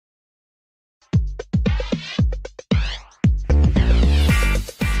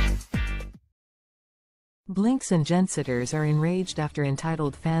Blinks and Gensitters are enraged after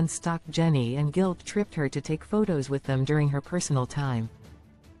entitled fans stalked Jennie and guilt-tripped her to take photos with them during her personal time.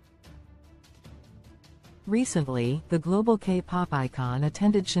 Recently, the global K-pop icon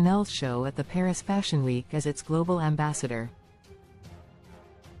attended Chanel's show at the Paris Fashion Week as its global ambassador.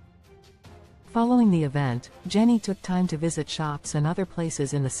 Following the event, Jennie took time to visit shops and other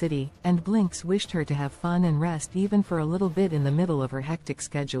places in the city, and Blinks wished her to have fun and rest even for a little bit in the middle of her hectic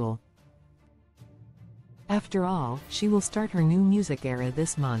schedule. After all, she will start her new music era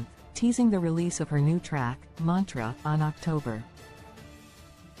this month, teasing the release of her new track, Mantra, on October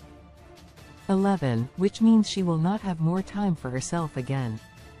 11, which means she will not have more time for herself again.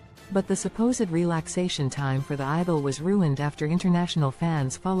 But the supposed relaxation time for the idol was ruined after international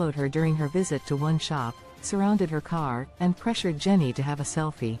fans followed her during her visit to one shop, surrounded her car, and pressured Jennie to have a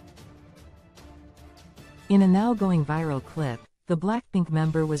selfie. In a now going viral clip, the Blackpink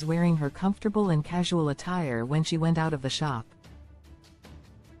member was wearing her comfortable and casual attire when she went out of the shop.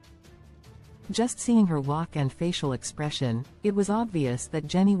 Just seeing her walk and facial expression, it was obvious that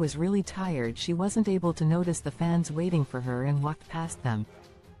Jennie was really tired. She wasn't able to notice the fans waiting for her and walked past them.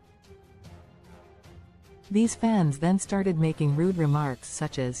 These fans then started making rude remarks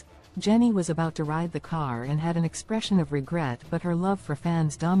such as, Jennie was about to ride the car and had an expression of regret, but her love for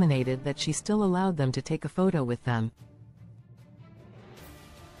fans dominated that she still allowed them to take a photo with them.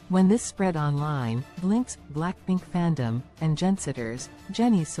 When this spread online, Blinks, Blackpink fandom, and Gensitters,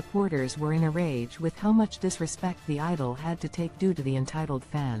 Jennie's supporters were in a rage with how much disrespect the idol had to take due to the entitled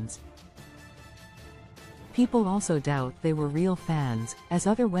fans. People also doubt they were real fans, as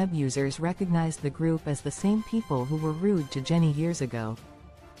other web users recognized the group as the same people who were rude to Jennie years ago.